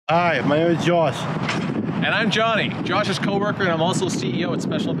Hi, my name is Josh. And I'm Johnny, Josh's co-worker, and I'm also CEO at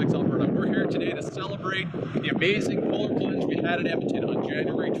Special Olympics Alberta. We're here today to celebrate the amazing polar plunge we had in Edmonton on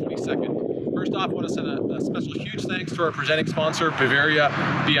January 22nd. First off, I want to send a special huge thanks to our presenting sponsor, Bavaria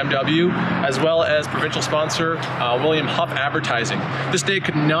BMW, as well as provincial sponsor, William Huff Advertising. This day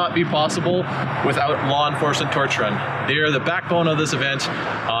could not be possible without law enforcement torch run. They are the backbone of this event.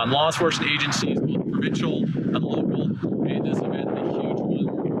 Law enforcement agencies, both provincial and local, made this event a huge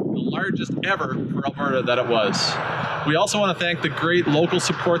one, the largest ever for Alberta that it was. We also want to thank the great local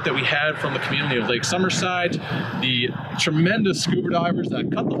support that we had from the community of Lake Summerside, the tremendous scuba divers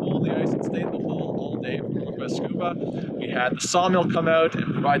that cut the hole in the ice and stayed in the hole all day from Northwest Scuba. We had the sawmill come out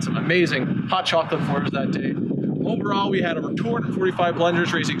and provide some amazing hot chocolate for us that day. Overall, we had over 245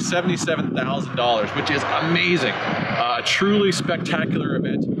 plungers raising $77,000, which is amazing. A truly spectacular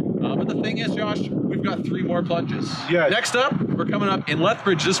event. But the thing is, Josh, we've got 3 more plunges. Yes. Next up, we're coming up in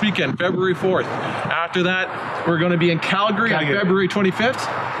Lethbridge this weekend, February 4th. After that, we're going to be in Calgary on February 25th.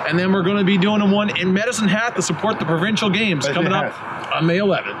 And then we're going to be doing one in Medicine Hat to support the provincial games coming up on May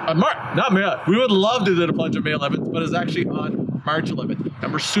 11th. Not May 11th. We would love to do the plunge on May 11th, but it's actually on March 11th.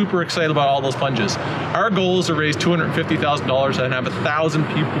 And we're super excited about all those plunges. Our goal is to raise $250,000 and have 1,000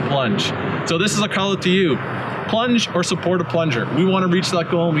 people plunge. So this is a call out to you. Plunge or support a plunger. We want to reach that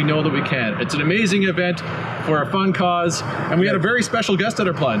goal and we know that we can. It's an amazing event for a fun cause. And we had a very special guest at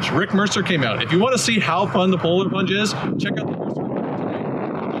our plunge. Rick Mercer came out. If you want to see how fun the polar plunge is, check out the first one today.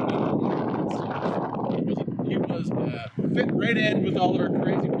 He was fit right in with all of our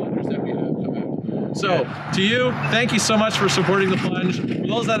crazy plungers that we have come out. So to you, thank you so much for supporting the plunge. For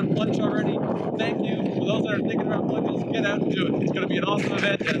those that have plunged already, thank you. For those that are thinking about plunges, get out and do it. It's going to be an awesome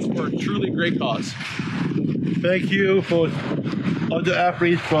event and it's for a truly great cause. Thank you for all the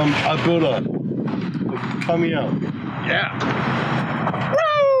athletes from Alberta for coming out. Yeah.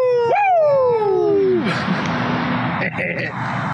 Woo!